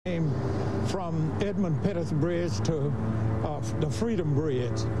from Edmund Pettus Bridge to the Freedom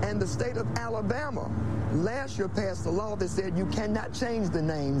Bridge. And the state of Alabama last year passed a law that said you cannot change the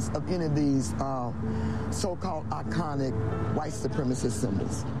names of any of these so-called iconic white supremacist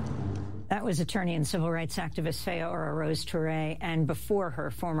symbols. That was attorney and civil rights activist Feora Rose Touré, and before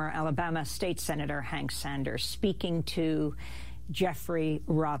her, former Alabama State Senator Hank Sanders, speaking to Jeffrey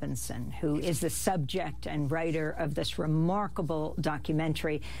Robinson, who is the subject and writer of this remarkable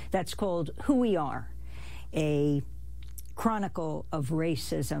documentary that's called Who We Are, a chronicle of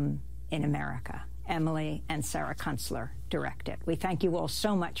racism in America. Emily and Sarah Kunstler direct it. We thank you all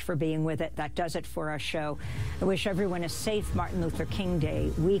so much for being with it. That does it for our show. I wish everyone a safe Martin Luther King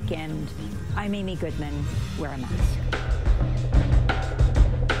Day weekend. I'm Amy Goodman. Wear a mask.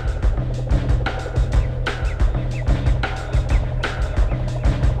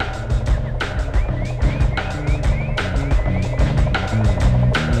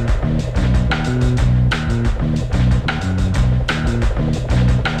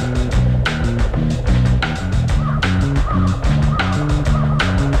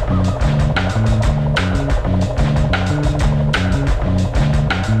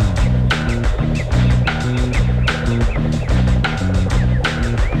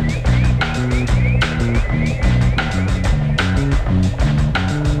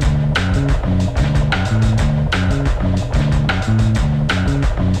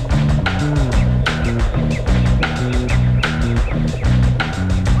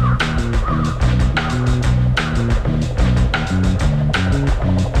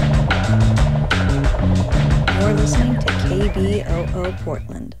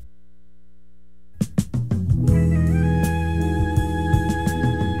 Portland.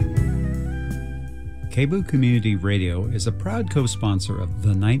 KBOO Community Radio is a proud co-sponsor of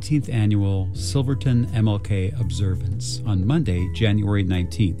the 19th Annual Silverton MLK Observance on Monday, January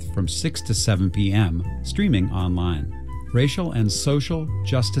 19th from 6 to 7 p.m., streaming online. Racial and social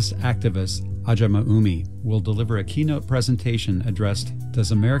justice activist Ajama Umi will deliver a keynote presentation addressed,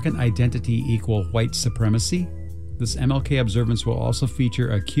 "Does American Identity Equal White Supremacy?" This MLK observance will also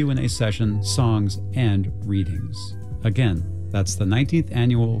feature a Q&A session, songs, and readings. Again, that's the 19th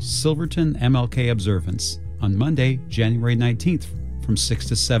Annual Silverton MLK Observance on Monday, January 19th from 6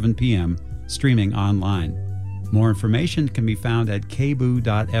 to 7 p.m., streaming online. More information can be found at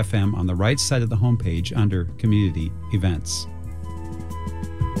kboo.fm on the right side of the homepage under Community Events.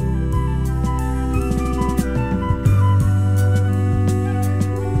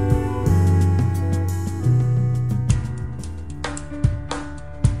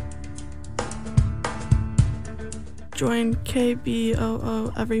 Join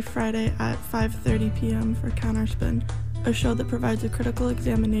KBOO every Friday at 5:30 p.m. for Counterspin, a show that provides a critical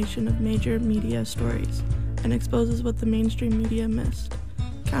examination of major media stories and exposes what the mainstream media missed.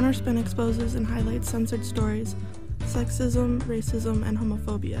 Counterspin exposes and highlights censored stories, sexism, racism, and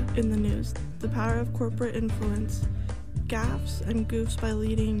homophobia in the news, the power of corporate influence, gaffes and goofs by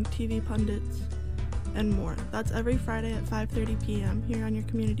leading TV pundits, and more. That's every Friday at 5:30 p.m. here on your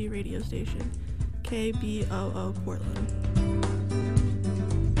community radio station, KBOO Portland.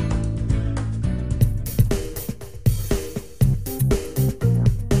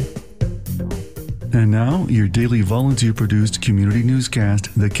 And now, your daily volunteer-produced community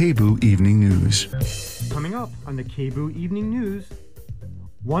newscast, the KBOO Evening News. Coming up on the KBOO Evening News,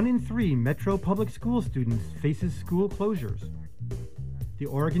 1 in 3 Metro Public School students faces school closures. The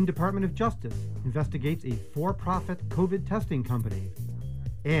Oregon Department of Justice investigates a for-profit COVID testing company.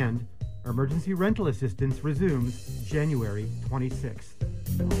 And emergency rental assistance resumes January 26th.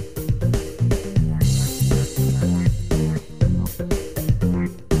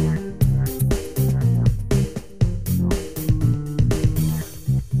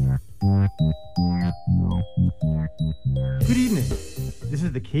 Good evening. This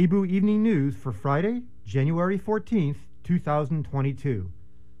is the KBOO Evening News for Friday, January 14th, 2022.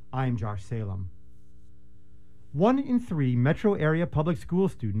 I'm Josh Salem. 1 in 3 metro area public school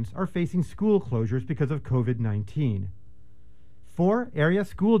students are facing school closures because of COVID-19. 4 area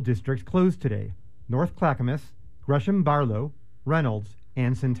school districts closed today: North Clackamas, Gresham Barlow, Reynolds,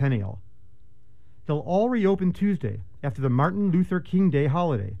 and Centennial. They'll all reopen Tuesday after the Martin Luther King Day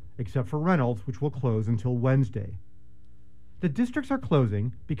holiday, except for Reynolds, which will close until Wednesday. The districts are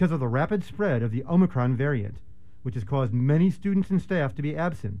closing because of the rapid spread of the Omicron variant, which has caused many students and staff to be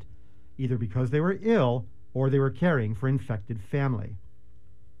absent, either because they were ill or they were caring for infected family.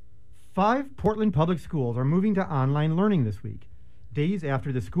 5 Portland public schools are moving to online learning this week, days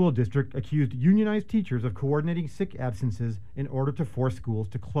after the school district accused unionized teachers of coordinating sick absences in order to force schools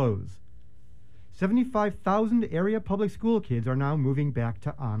to close. 75,000 area public school kids are now moving back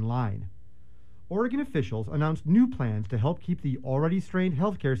to online. Oregon officials announced new plans to help keep the already strained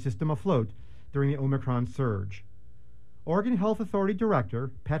healthcare system afloat during the Omicron surge. Oregon Health Authority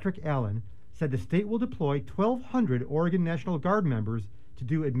Director Patrick Allen said the state will deploy 1,200 Oregon National Guard members to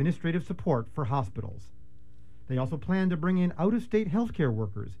do administrative support for hospitals. They also plan to bring in out-of-state healthcare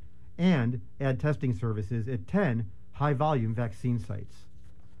workers and add testing services at 10 high-volume vaccine sites.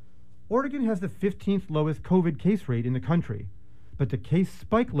 Oregon has the 15th lowest COVID case rate in the country, but the case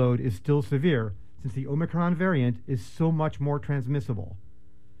spike load is still severe since the Omicron variant is so much more transmissible.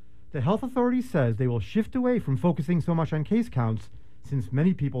 The health authority says they will shift away from focusing so much on case counts since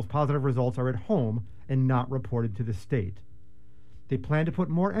many people's positive results are at home and not reported to the state. They plan to put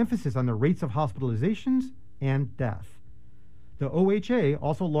more emphasis on the rates of hospitalizations and death. The OHA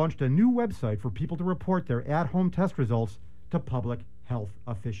also launched a new website for people to report their at-home test results to public health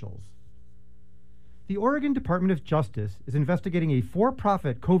officials. The Oregon Department of Justice is investigating a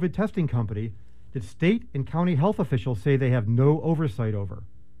for-profit COVID testing company that state and county health officials say they have no oversight over.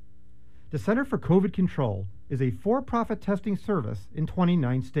 The Center for COVID Control is a for-profit testing service in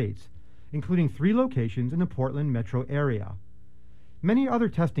 29 states, including 3 locations in the Portland metro area. Many other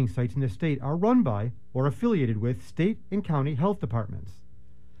testing sites in the state are run by or affiliated with state and county health departments.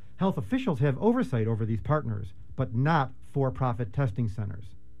 Health officials have oversight over these partners, but not for-profit testing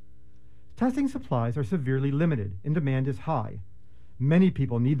centers. Testing supplies are severely limited and demand is high. Many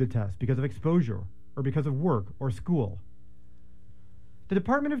people need the test because of exposure or because of work or school. The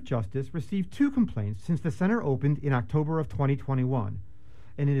Department of Justice received 2 complaints since the center opened in October of 2021,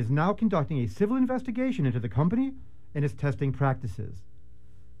 and it is now conducting a civil investigation into the company and its testing practices.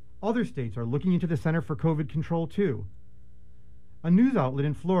 Other states are looking into the Center for COVID Control too. A news outlet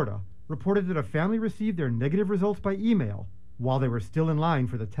in Florida reported that a family received their negative results by email while they were still in line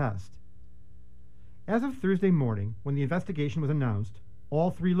for the test. As of Thursday morning, when the investigation was announced,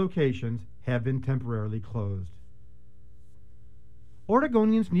 all 3 locations have been temporarily closed.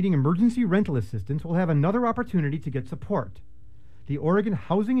 Oregonians needing emergency rental assistance will have another opportunity to get support. The Oregon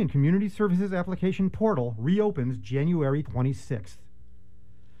Housing and Community Services Application Portal reopens January 26th.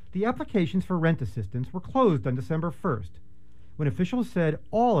 The applications for rent assistance were closed on December 1st, when officials said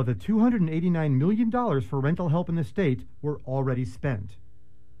all of the $289 million for rental help in the state were already spent.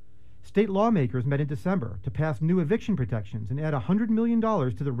 State lawmakers met in December to pass new eviction protections and add $100 million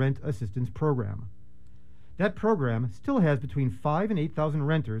to the rent assistance program. That program still has between 5,000 and 8,000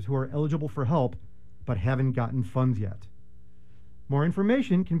 renters who are eligible for help but haven't gotten funds yet. More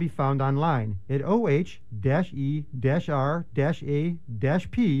information can be found online at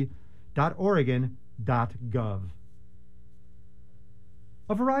oh-e-r-a-p.oregon.gov.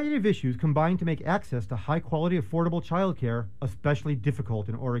 A variety of issues combine to make access to high-quality, affordable childcare especially difficult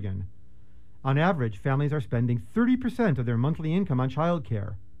in Oregon. On average, families are spending 30% of their monthly income on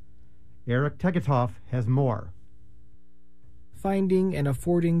childcare. Eric Tegetoff has more. Finding and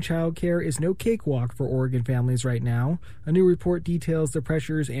affording childcare is no cakewalk for Oregon families right now. A new report details the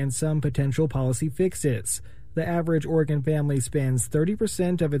pressures and some potential policy fixes. The average Oregon family spends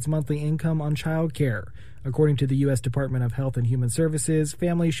 30% of its monthly income on childcare. According to the U.S. Department of Health and Human Services,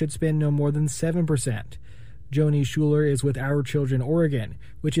 families should spend no more than 7%. Joni Schuler is with Our Children Oregon,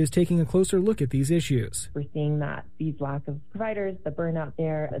 which is taking a closer look at these issues. We're seeing that these lack of providers, the burnout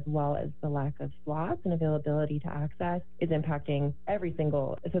there, as well as the lack of slots and availability to access is impacting every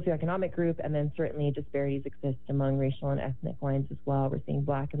single socioeconomic group, and then certainly disparities exist among racial and ethnic lines as well. We're seeing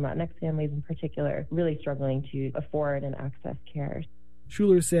Black and Latinx families in particular really struggling to afford and access care.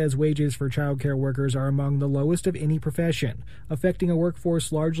 Schuler says wages for childcare workers are among the lowest of any profession, affecting a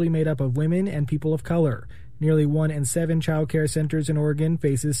workforce largely made up of women and people of color. Nearly 1 in 7 childcare centers in Oregon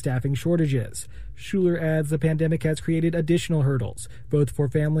faces staffing shortages. Schuler adds the pandemic has created additional hurdles, both for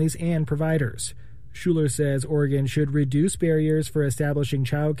families and providers. Schuler says Oregon should reduce barriers for establishing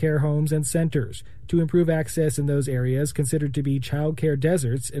childcare homes and centers to improve access in those areas considered to be childcare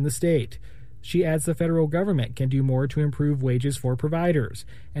deserts in the state. She adds the federal government can do more to improve wages for providers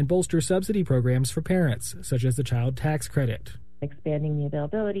and bolster subsidy programs for parents, such as the child tax credit. Expanding the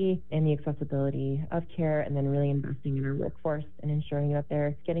availability and the accessibility of care, and then really investing in our workforce and ensuring that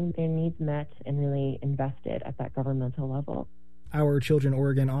they're getting their needs met and really invested at that governmental level. Our Children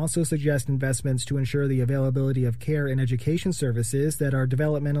Oregon also suggests investments to ensure the availability of care and education services that are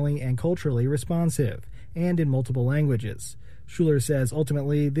developmentally and culturally responsive and in multiple languages. Schuler says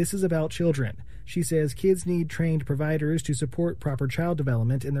ultimately this is about children. She says kids need trained providers to support proper child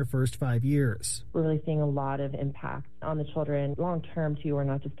development in their first 5 years. We're really seeing a lot of impact on the children long term too. We're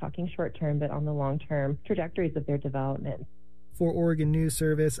not just talking short term, but on the long term trajectories of their development. For Oregon News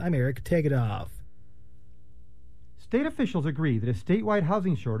Service, I'm Eric Tegetoff. State officials agree that a statewide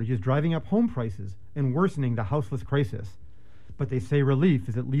housing shortage is driving up home prices and worsening the houseless crisis, but they say relief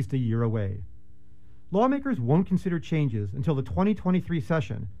is at least a year away. Lawmakers won't consider changes until the 2023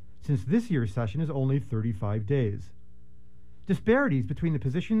 session, since this year's session is only 35 days. Disparities between the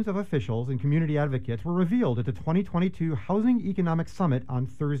positions of officials and community advocates were revealed at the 2022 Housing Economic Summit on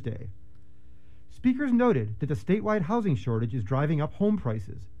Thursday. Speakers noted that the statewide housing shortage is driving up home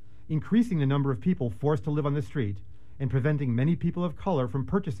prices, increasing the number of people forced to live on the street, and preventing many people of color from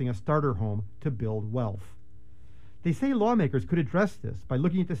purchasing a starter home to build wealth. They say lawmakers could address this by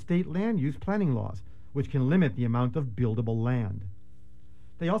looking at the state land use planning laws, which can limit the amount of buildable land.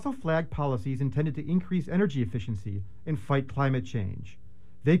 They also flagged policies intended to increase energy efficiency and fight climate change.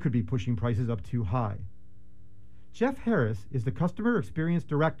 They could be pushing prices up too high. Jeff Harris is the Customer Experience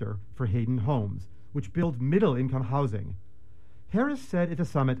Director for Hayden Homes, which builds middle-income housing. Harris said at the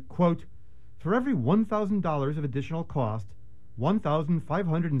summit, quote, "For every $1,000 of additional cost,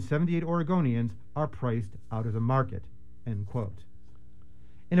 1,578 Oregonians are priced out of the market," end quote.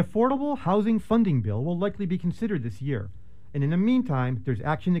 An affordable housing funding bill will likely be considered this year, and in the meantime, there's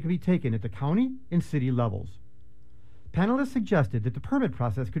action that can be taken at the county and city levels. Panelists suggested that the permit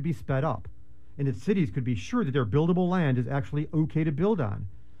process could be sped up, and that cities could be sure that their buildable land is actually okay to build on,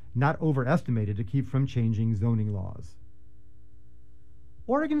 not overestimated to keep from changing zoning laws.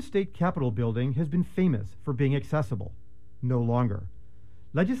 Oregon State Capitol building has been famous for being accessible. No longer.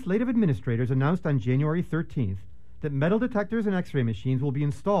 Legislative administrators announced on January 13th that metal detectors and x-ray machines will be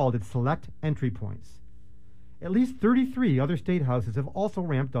installed at select entry points. At least 33 other state houses have also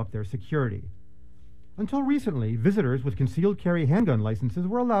ramped up their security. Until recently, visitors with concealed carry handgun licenses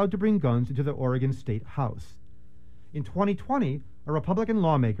were allowed to bring guns into the Oregon State House. In 2020, a Republican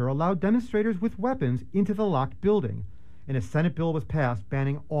lawmaker allowed demonstrators with weapons into the locked building, and a Senate bill was passed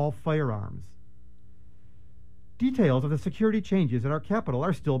banning all firearms. Details of the security changes at our Capitol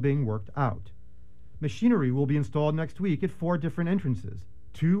are still being worked out. Machinery will be installed next week at 4 different entrances,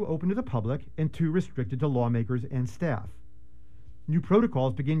 2 open to the public and 2 restricted to lawmakers and staff. New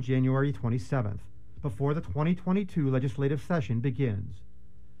protocols begin January 27th, before the 2022 legislative session begins.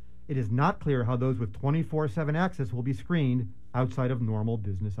 It is not clear how those with 24/7 access will be screened outside of normal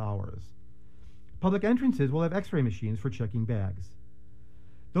business hours. Public entrances will have x-ray machines for checking bags.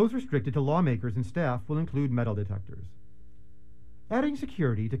 Those restricted to lawmakers and staff will include metal detectors. Adding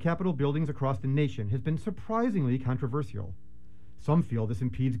security to Capitol buildings across the nation has been surprisingly controversial. Some feel this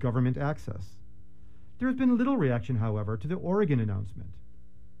impedes government access. There has been little reaction, however, to the Oregon announcement.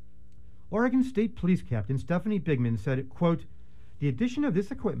 Oregon State Police Captain Stephanie Bigman said, quote, "The addition of this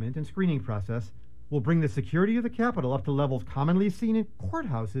equipment and screening process will bring the security of the Capitol up to levels commonly seen in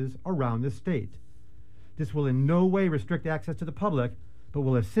courthouses around the state. This will in no way restrict access to the public, but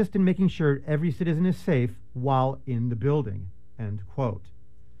will assist in making sure every citizen is safe while in the building," end quote.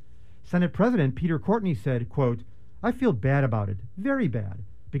 Senate President Peter Courtney said, quote, "I feel bad about it, very bad,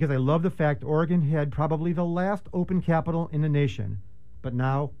 because I love the fact Oregon had probably the last open Capitol in the nation, but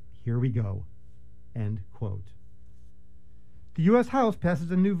now here we go," end quote. The U.S. House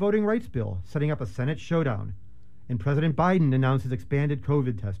passes a new voting rights bill, setting up a Senate showdown, and President Biden announces expanded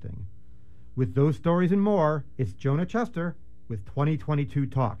COVID testing. With those stories and more, it's Jonah Chester with 2022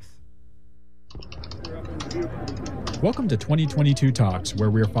 Talks. Welcome to 2022 Talks,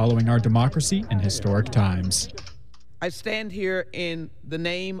 where we're following our democracy in historic times. I stand here in the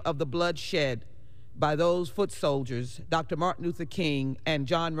name of the blood shed by those foot soldiers, Dr. Martin Luther King and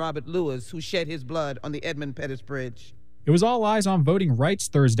John Robert Lewis, who shed his blood on the Edmund Pettus Bridge. It was all eyes on voting rights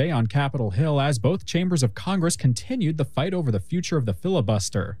Thursday on Capitol Hill as both chambers of Congress continued the fight over the future of the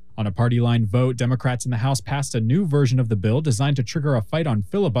filibuster. On a party line vote, Democrats in the House passed a new version of the bill designed to trigger a fight on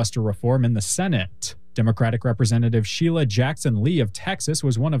filibuster reform in the Senate. Democratic Representative Sheila Jackson Lee of Texas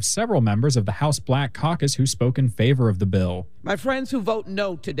was one of several members of the House Black Caucus who spoke in favor of the bill. My friends who vote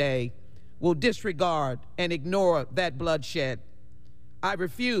no today will disregard and ignore that bloodshed. I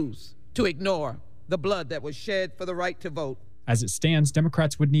refuse to ignore the blood that was shed for the right to vote. As it stands,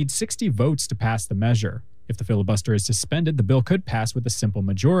 Democrats would need 60 votes to pass the measure. If the filibuster is suspended, the bill could pass with a simple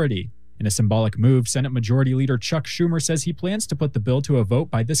majority. In a symbolic move, Senate Majority Leader Chuck Schumer says he plans to put the bill to a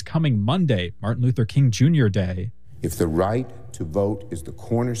vote by this coming Monday, Martin Luther King Jr. Day. If the right to vote is the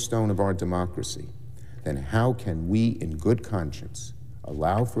cornerstone of our democracy, then how can we, in good conscience,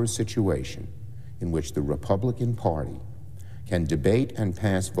 allow for a situation in which the Republican Party can debate and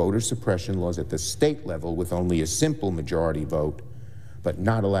pass voter suppression laws at the state level with only a simple majority vote, but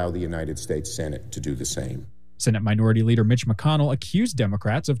not allow the United States Senate to do the same? Senate Minority Leader Mitch McConnell accused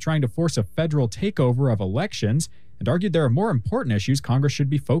Democrats of trying to force a federal takeover of elections and argued there are more important issues Congress should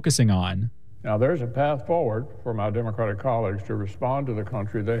be focusing on. Now, there's a path forward for my Democratic colleagues to respond to the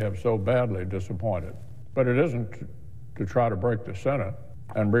country they have so badly disappointed. But it isn't to try to break the Senate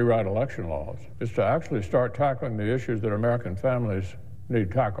and rewrite election laws. It's to actually start tackling the issues that American families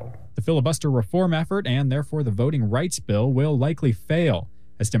need tackled. The filibuster reform effort, and therefore the voting rights bill, will likely fail,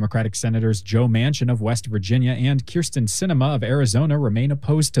 as Democratic Senators Joe Manchin of West Virginia and Kyrsten Sinema of Arizona remain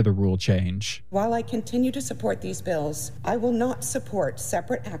opposed to the rule change. While I continue to support these bills, I will not support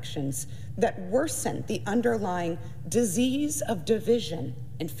separate actions that worsen the underlying disease of division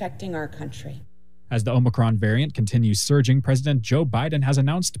infecting our country. As the Omicron variant continues surging, President Joe Biden has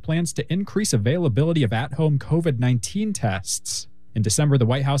announced plans to increase availability of at-home COVID-19 tests. In December, the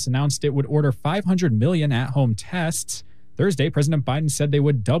White House announced it would order 500 million at-home tests. Thursday, President Biden said they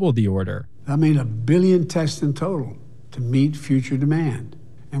would double the order. I mean, 1 billion tests in total to meet future demand.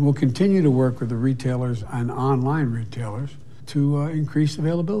 And we'll continue to work with the retailers and online retailers to increase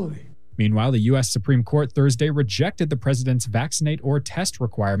availability. Meanwhile, the U.S. Supreme Court Thursday rejected the president's vaccinate or test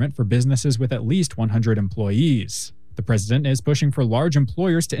requirement for businesses with at least 100 employees. The president is pushing for large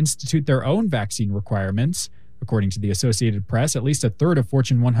employers to institute their own vaccine requirements. According to the Associated Press, at least a third of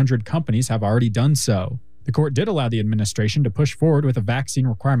Fortune 100 companies have already done so. The court did allow the administration to push forward with a vaccine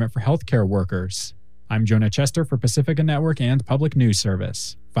requirement for healthcare workers. I'm Jonah Chester for Pacifica Network and Public News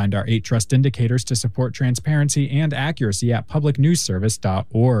Service. Find our 8 trust indicators to support transparency and accuracy at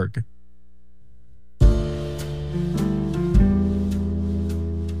publicnewsservice.org.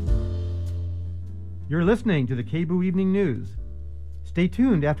 You're listening to the KBOO Evening News. Stay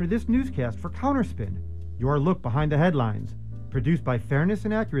tuned after this newscast for Counterspin, your look behind the headlines, produced by Fairness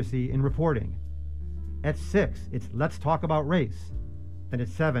and Accuracy in Reporting. At 6, it's Let's Talk About Race. Then at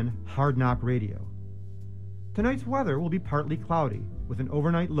 7, Hard Knock Radio. Tonight's weather will be partly cloudy, with an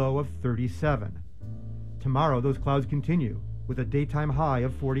overnight low of 37. Tomorrow, those clouds continue, with a daytime high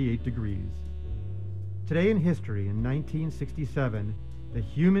of 48 degrees. Today in history, in 1967, the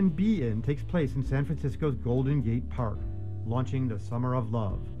Human Be-In takes place in San Francisco's Golden Gate Park, launching the Summer of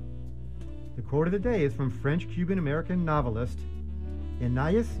Love. The quote of the day is from French-Cuban-American novelist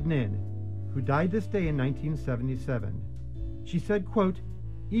Anais Nin, who died this day in 1977. She said, quote,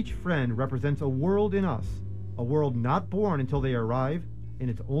 "Each friend represents a world in us, a world not born until they arrive, and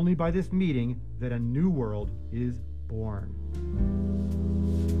it's only by this meeting that a new world is born."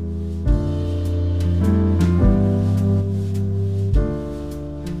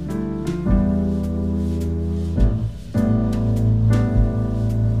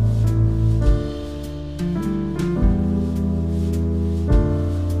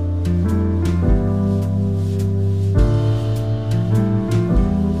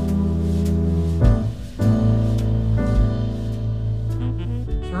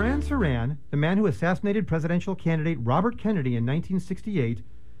 The man who assassinated presidential candidate Robert Kennedy in 1968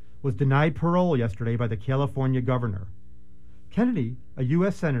 was denied parole yesterday by the California governor. Kennedy, a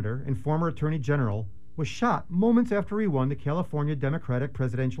U.S. senator and former attorney general, was shot moments after he won the California Democratic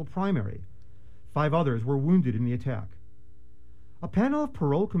presidential primary. 5 others were wounded in the attack. A panel of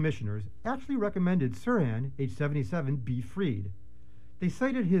parole commissioners actually recommended Sirhan, age 77, be freed. They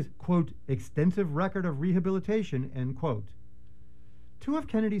cited his, quote, extensive record of rehabilitation, end quote. 2 of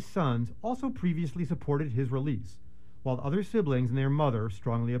Kennedy's sons also previously supported his release, while other siblings and their mother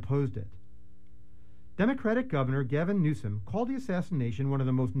strongly opposed it. Democratic Governor Gavin Newsom called the assassination one of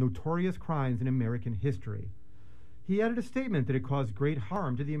the most notorious crimes in American history. He added a statement that it caused great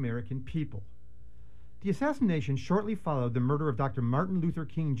harm to the American people. The assassination shortly followed the murder of Dr. Martin Luther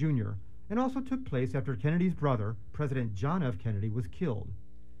King Jr. and also took place after Kennedy's brother, President John F. Kennedy, was killed.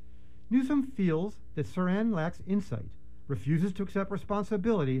 Newsom feels that Sirhan lacks insight, refuses to accept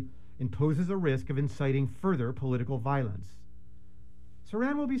responsibility, and poses a risk of inciting further political violence.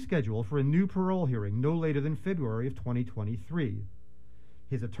 Sirhan will be scheduled for a new parole hearing no later than February of 2023.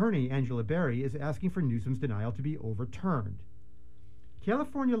 His attorney, Angela Berry, is asking for Newsom's denial to be overturned.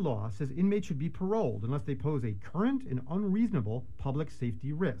 California law says inmates should be paroled unless they pose a current and unreasonable public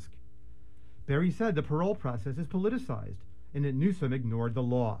safety risk. Berry said the parole process is politicized and that Newsom ignored the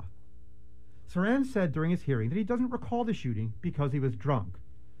law. Sirhan said during his hearing that he doesn't recall the shooting because he was drunk.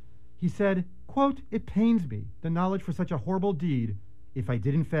 He said, quote, "It pains me, the knowledge for such a horrible deed, if I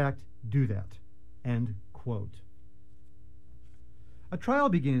did in fact do that," end quote. A trial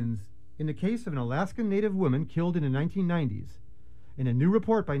begins in the case of an Alaskan Native woman killed in the 1990s, and a new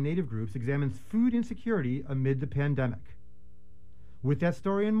report by Native groups examines food insecurity amid the pandemic. With that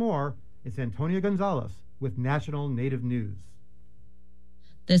story and more, it's Antonia Gonzalez with National Native News.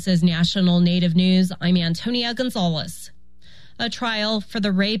 This is National Native News. I'm Antonia Gonzalez. A trial for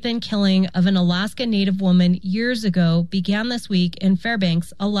the rape and killing of an Alaska Native woman years ago began this week in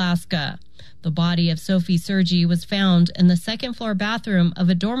Fairbanks, Alaska. The body of Sophie Sergi was found in the second-floor bathroom of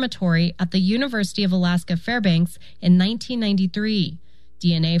a dormitory at the University of Alaska Fairbanks in 1993.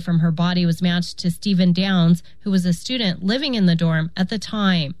 DNA from her body was matched to Stephen Downs, who was a student living in the dorm at the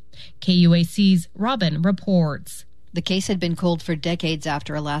time. KUAC's Robin reports. The case had been cold for decades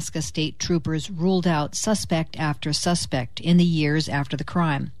after Alaska state troopers ruled out suspect after suspect in the years after the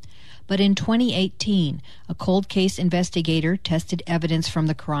crime. But in 2018, a cold case investigator tested evidence from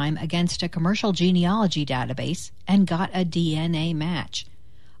the crime against a commercial genealogy database and got a DNA match.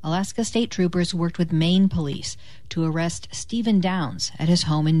 Alaska state troopers worked with Maine police to arrest Stephen Downs at his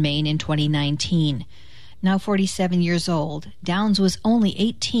home in Maine in 2019. Now 47 years old, Downs was only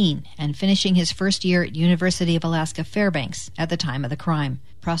 18 and finishing his first year at University of Alaska Fairbanks at the time of the crime.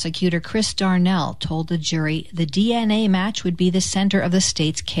 Prosecutor Chris Darnell told the jury the DNA match would be the center of the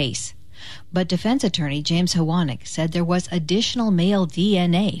state's case. But defense attorney James Hawanick said there was additional male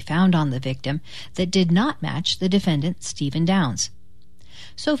DNA found on the victim that did not match the defendant, Stephen Downs.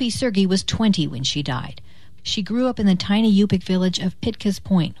 Sophie Sergi was 20 when she died. She grew up in the tiny Yupik village of Pitka's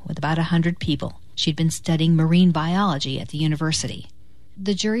Point with about 100 people. She'd been studying marine biology at the university.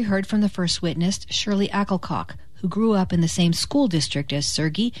 The jury heard from the first witness, Shirley Ackelcock, who grew up in the same school district as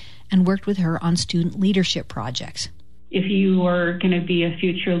Sergi and worked with her on student leadership projects. If you were going to be a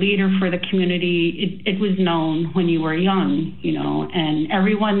future leader for the community, it was known when you were young, and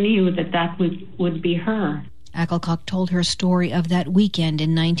everyone knew that would be her. Ackelcock told her story of that weekend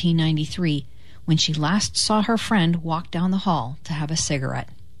in 1993 when she last saw her friend walk down the hall to have a cigarette.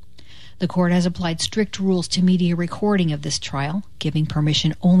 The court has applied strict rules to media recording of this trial, giving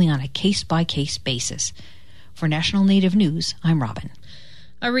permission only on a case-by-case basis. For National Native News, I'm Robin.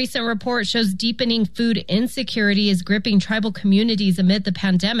 A recent report shows deepening food insecurity is gripping tribal communities amid the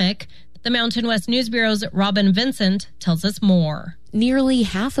pandemic. The Mountain West News Bureau's Robin Vincent tells us more. Nearly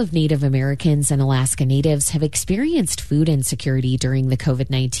half of Native Americans and Alaska Natives have experienced food insecurity during the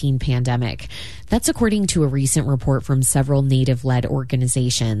COVID-19 pandemic. That's according to a recent report from several Native-led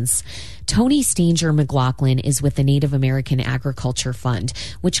organizations. Tony Stanger McLaughlin is with the Native American Agriculture Fund,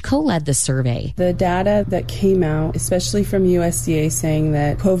 which co-led the survey. The data that came out, especially from USDA, saying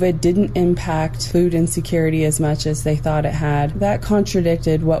that COVID didn't impact food insecurity as much as they thought it had, that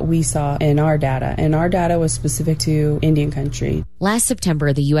contradicted what we saw in our data. And our data was specific to Indian country. Last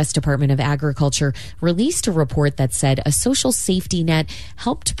September, the U.S. Department of Agriculture released a report that said a social safety net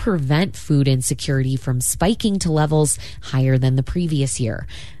helped prevent food insecurity from spiking to levels higher than the previous year.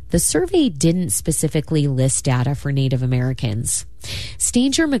 The survey didn't specifically list data for Native Americans.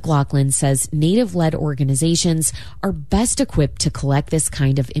 Stanger McLaughlin says Native-led organizations are best equipped to collect this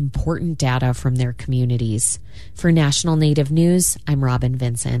kind of important data from their communities. For National Native News, I'm Robin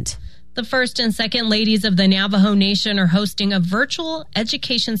Vincent. The first and second ladies of the Navajo Nation are hosting a virtual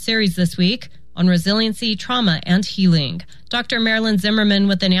education series this week on resiliency, trauma, and healing. Dr. Marilyn Zimmerman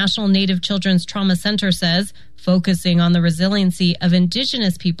with the National Native Children's Trauma Center says focusing on the resiliency of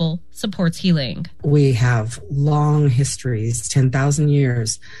Indigenous people supports healing. We have long histories, 10,000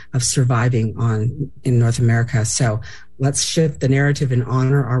 years of surviving in North America. So let's shift the narrative and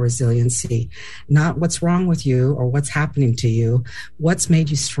honor our resiliency. Not what's wrong with you or what's happening to you, what's made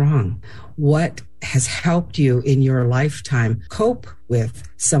you strong, what has helped you in your lifetime cope with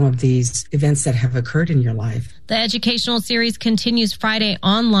some of these events that have occurred in your life. The educational series continues Friday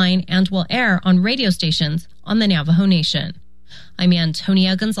online and will air on radio stations on the Navajo Nation. I'm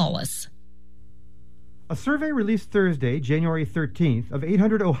Antonia Gonzalez. A survey released Thursday, January 13th, of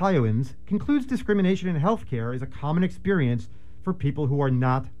 800 Ohioans concludes discrimination in healthcare is a common experience for people who are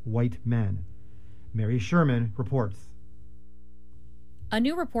not white men. Mary Sherman reports. A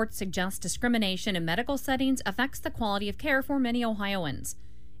new report suggests discrimination in medical settings affects the quality of care for many Ohioans.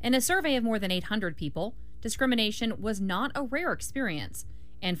 In a survey of more than 800 people, discrimination was not a rare experience,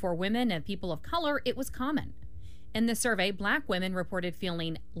 and for women and people of color, it was common. In the survey, black women reported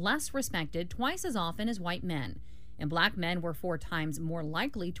feeling less respected twice as often as white men, and black men were 4 times more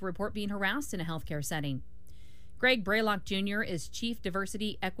likely to report being harassed in a healthcare setting. Greg Braylock Jr. is Chief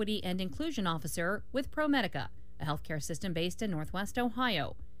Diversity, Equity, and Inclusion Officer with ProMedica, a healthcare system based in Northwest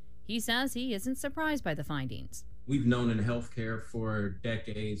Ohio. He says he isn't surprised by the findings. We've known in healthcare for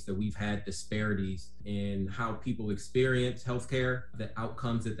decades that we've had disparities in how people experience healthcare, the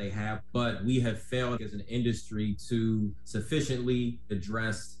outcomes that they have, but we have failed as an industry to sufficiently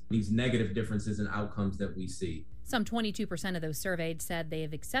address these negative differences in outcomes that we see. Some 22% of those surveyed said they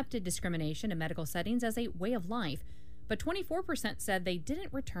have accepted discrimination in medical settings as a way of life, but 24% said they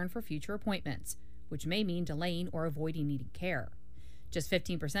didn't return for future appointments. which may mean delaying or avoiding needing care. Just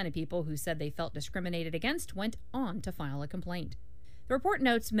 15% of people who said they felt discriminated against went on to file a complaint. The report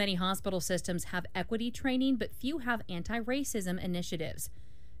notes many hospital systems have equity training, but few have anti-racism initiatives.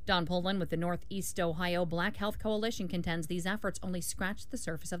 Don Poland with the Northeast Ohio Black Health Coalition contends these efforts only scratch the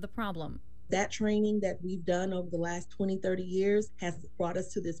surface of the problem. That training that we've done over the last 20, 30 years has brought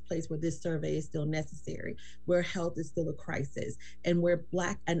us to this place where this survey is still necessary, where health is still a crisis, and where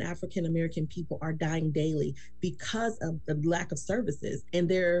Black and African American people are dying daily because of the lack of services and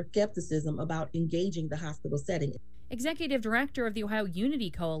their skepticism about engaging the hospital setting. Executive Director of the Ohio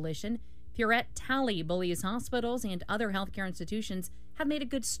Unity Coalition, Pierrette Talley, believes hospitals and other healthcare institutions have made a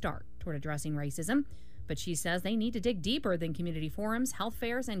good start toward addressing racism, but she says they need to dig deeper than community forums, health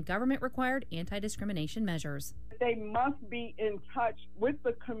fairs, and government-required anti-discrimination measures. They must be in touch with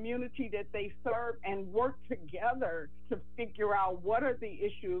the community that they serve and work together to figure out what are the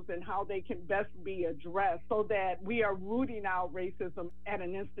issues and how they can best be addressed so that we are rooting out racism at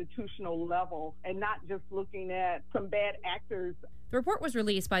an institutional level and not just looking at some bad actors. The report was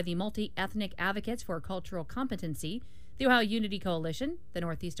released by the Multi-Ethnic Advocates for Cultural Competency, the Ohio Unity Coalition, the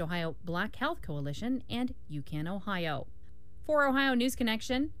Northeast Ohio Black Health Coalition, and UCAN Ohio. For Ohio News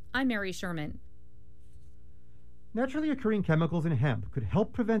Connection, I'm Mary Sherman. Naturally occurring chemicals in hemp could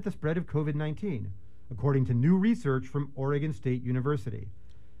help prevent the spread of COVID-19, according to new research from Oregon State University.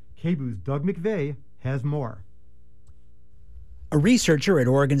 KBOO's Doug McVeigh has more. A researcher at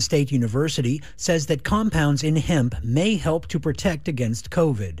Oregon State University says that compounds in hemp may help to protect against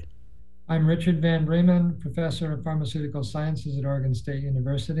COVID. I'm Richard Van Bremen, professor of pharmaceutical sciences at Oregon State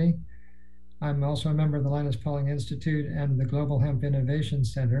University. I'm also a member of the Linus Pauling Institute and the Global Hemp Innovation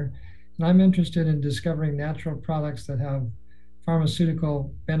Center. And I'm interested in discovering natural products that have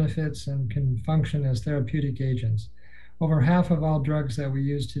pharmaceutical benefits and can function as therapeutic agents. Over half of all drugs that we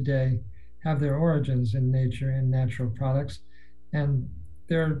use today have their origins in nature, in natural products. And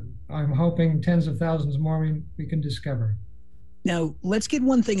I'm hoping tens of thousands more we can discover. Now, let's get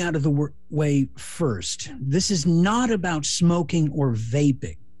one thing out of the way first. This is not about smoking or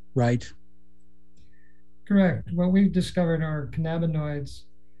vaping, right? Correct. What we've discovered are cannabinoids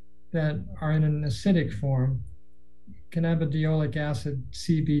that are in an acidic form, cannabidiolic acid,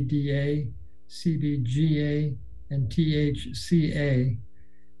 CBDA, CBGA, and THCA.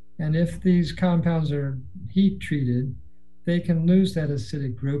 And if these compounds are heat treated, they can lose that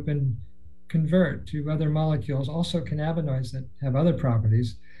acidic group and convert to other molecules, also cannabinoids that have other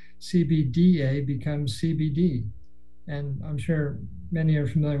properties. CBDA becomes CBD. And I'm sure many are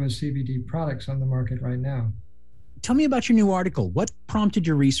familiar with CBD products on the market right now. Tell me about your new article. What prompted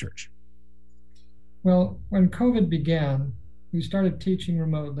your research? Well, when COVID began, we started teaching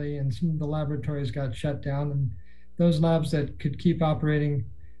remotely and some of the laboratories got shut down, and those labs that could keep operating,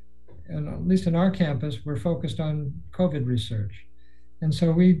 and at least in our campus, were focused on COVID research. And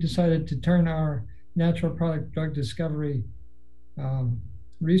so we decided to turn our natural product drug discovery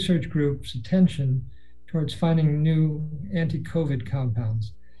research group's attention towards finding new anti-COVID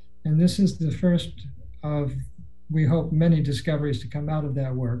compounds. And this is the first of, we hope, many discoveries to come out of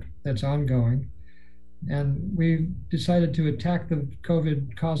that work that's ongoing. And we decided to attack the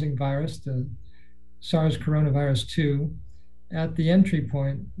COVID-causing virus, the SARS coronavirus 2, at the entry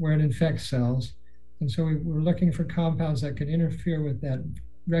point where it infects cells. And so we were looking for compounds that could interfere with that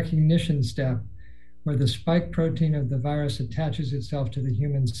recognition step where the spike protein of the virus attaches itself to the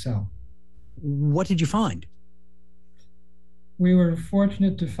human cell. What did you find? We were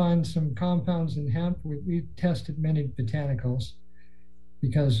fortunate to find some compounds in hemp. We tested many botanicals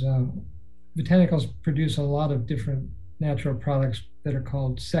because botanicals produce a lot of different natural products that are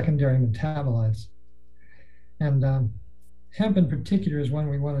called secondary metabolites. And hemp in particular is one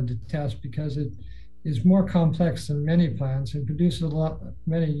we wanted to test because it is more complex than many plants and produces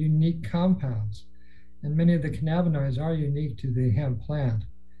many unique compounds. And many of the cannabinoids are unique to the hemp plant.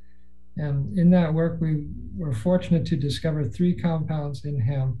 And in that work, we were fortunate to discover 3 compounds in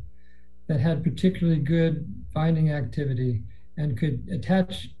hemp that had particularly good binding activity and could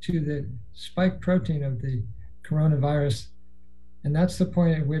attach to the spike protein of the coronavirus. And that's the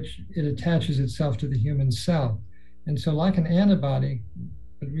point at which it attaches itself to the human cell. And so like an antibody,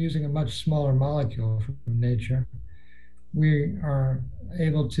 but using a much smaller molecule from nature, we are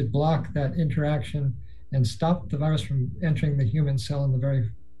able to block that interaction and stop the virus from entering the human cell in the very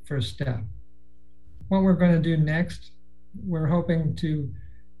first step. What we're going to do next, we're hoping to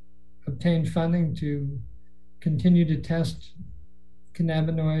obtain funding to continue to test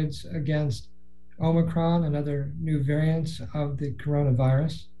cannabinoids against Omicron and other new variants of the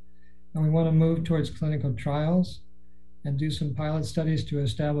coronavirus. And we want to move towards clinical trials and do some pilot studies to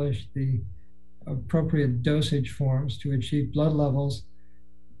establish the appropriate dosage forms to achieve blood levels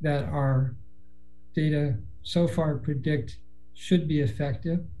that our data so far predict should be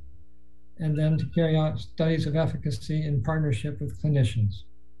effective, and then to carry out studies of efficacy in partnership with clinicians.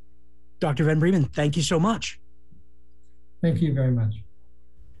 Dr. Van Bremen, thank you so much. Thank you very much.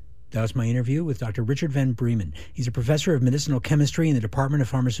 That was my interview with Dr. Richard Van Bremen. He's a professor of medicinal chemistry in the Department of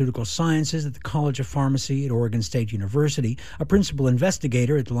Pharmaceutical Sciences at the College of Pharmacy at Oregon State University, a principal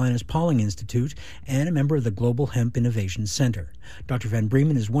investigator at the Linus Pauling Institute, and a member of the Global Hemp Innovation Center. Dr. Van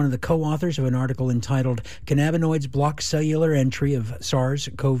Bremen is one of the co-authors of an article entitled Cannabinoids Block Cellular Entry of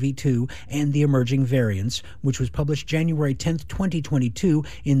SARS-CoV-2 and the Emerging Variants, which was published January 10, 2022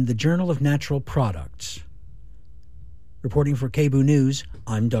 in the Journal of Natural Products. Reporting for KBOO News,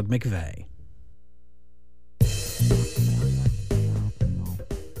 I'm Doug McVeigh.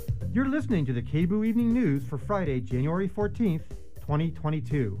 You're listening to the KBOO Evening News for Friday, January 14th,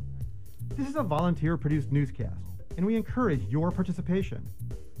 2022. This is a volunteer-produced newscast, and we encourage your participation.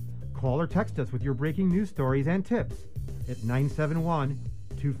 Call or text us with your breaking news stories and tips at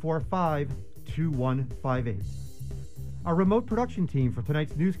 971-245-2158. Our remote production team for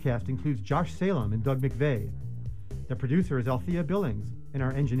tonight's newscast includes Josh Salem and Doug McVeigh. The producer is Althea Billings, and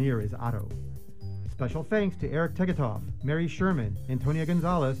our engineer is Otto. Special thanks to Eric Tegetoff, Mary Sherman, Antonia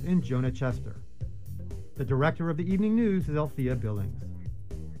Gonzalez, and Jonah Chester. The director of the evening news is Althea Billings.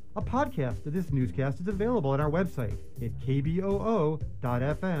 A podcast of this newscast is available on our website at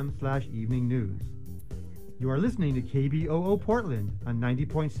kboo.fm/evening news. You are listening to KBOO Portland on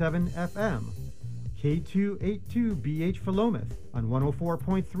 90.7 FM, K282BH Philomath on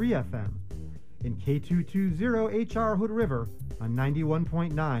 104.3 FM, and K220HR Hood River on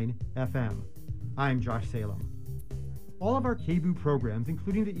 91.9 FM. I'm Josh Salem. All of our KBOO programs,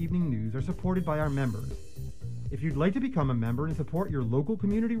 including the evening news, are supported by our members. If you'd like to become a member and support your local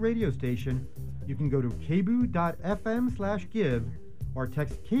community radio station, you can go to kboo.fm/give or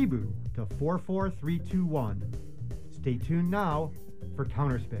text KBOO to 44321. Stay tuned now for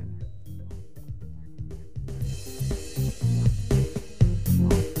Counterspin.